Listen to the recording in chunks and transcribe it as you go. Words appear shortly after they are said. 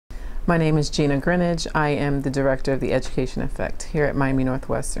My name is Gina Greenidge. I am the Director of the Education Effect here at Miami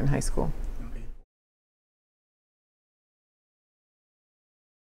Northwestern High School.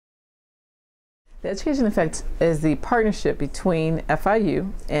 The Education Effect is the partnership between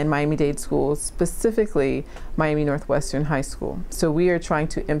FIU and Miami-Dade schools, specifically Miami Northwestern High School. So we are trying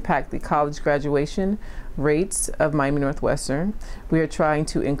to impact the college graduation rates of Miami Northwestern. We are trying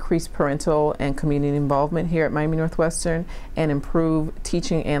to increase parental and community involvement here at Miami Northwestern and improve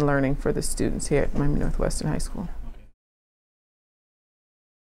teaching and learning for the students here at Miami Northwestern High School.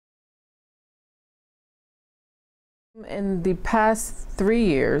 In the past 3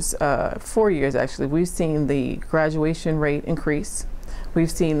 years, 4 years actually, we've seen the graduation rate increase.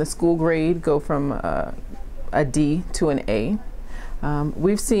 We've seen the school grade go from a D to an A.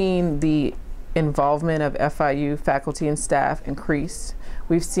 We've seen the involvement of FIU faculty and staff increase.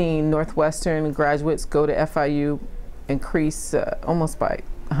 We've seen Northwestern graduates go to FIU increase almost by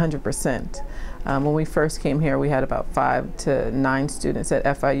 100%. When we first came here, we had about 5 to 9 students at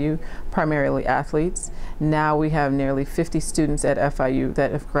FIU, primarily athletes. Now we have nearly 50 students at FIU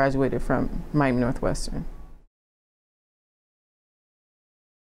that have graduated from Miami Northwestern.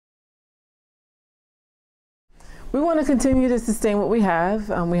 We want to continue to sustain what we have.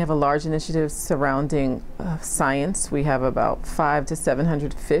 We have a large initiative surrounding science. We have about 500 to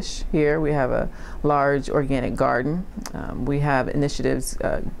 700 fish here. We have a large organic garden. We have initiatives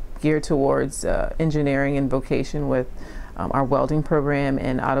geared towards engineering and vocation with our welding program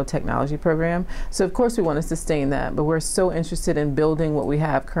and auto technology program. So of course we want to sustain that, but we're so interested in building what we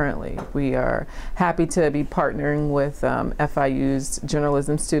have currently. We are happy to be partnering with FIU's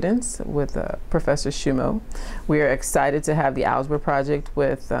journalism students with Professor Shumo. We are excited to have the Algebra Project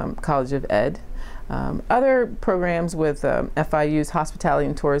with College of Ed. Other programs with FIU's Hospitality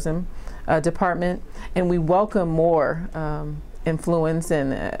and Tourism Department, and we welcome more influence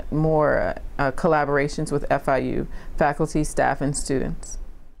and more collaborations with FIU faculty, staff, and students.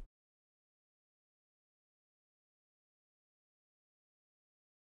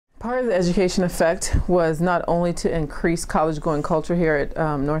 Part of the Education Effect was not only to increase college-going culture here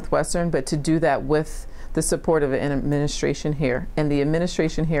at Northwestern, but to do that with the support of an administration here. And the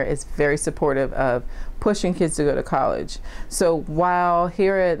administration here is very supportive of pushing kids to go to college. So while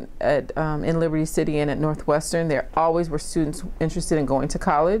here in Liberty City and at Northwestern, there always were students interested in going to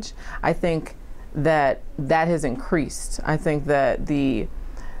college, I think that has increased. I think that the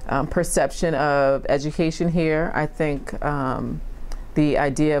perception of education here, I think the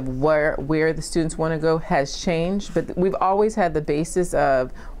idea of where the students want to go has changed, but we've always had the basis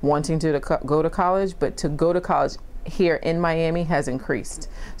of wanting to go to college, but to go to college here in Miami has increased.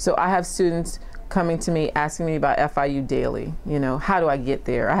 So I have students coming to me asking me about FIU daily. You know, how do I get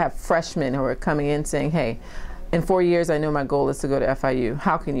there? I have freshmen who are coming in saying, hey, in 4 years I know my goal is to go to FIU.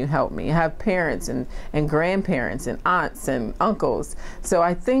 How can you help me? I have parents and grandparents and aunts and uncles. So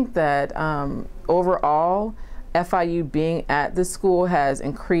I think that overall, FIU being at the school has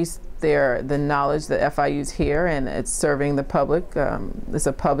increased the knowledge that FIU is here and it's serving the public. It's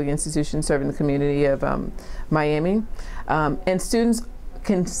a public institution serving the community of Miami. And students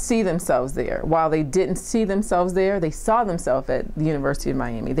can see themselves there. While they didn't see themselves there, they saw themselves at the University of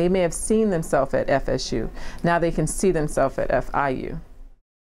Miami. They may have seen themselves at FSU. Now they can see themselves at FIU.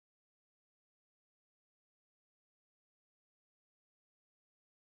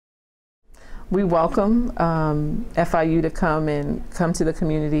 We welcome FIU to come to the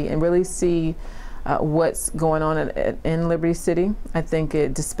community and really see what's going on in Liberty City. I think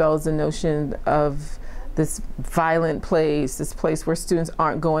it dispels the notion of this violent place, this place where students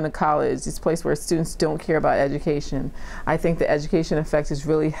aren't going to college, this place where students don't care about education. I think the Education Effect has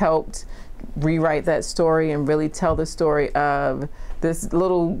really helped rewrite that story and really tell the story of this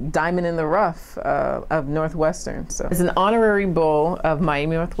little diamond in the rough of Northwestern. So, as an honorary bull of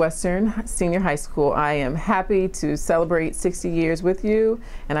Miami Northwestern Senior High School, I am happy to celebrate 60 years with you,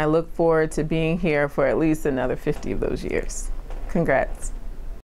 and I look forward to being here for at least another 50 of those years. Congrats.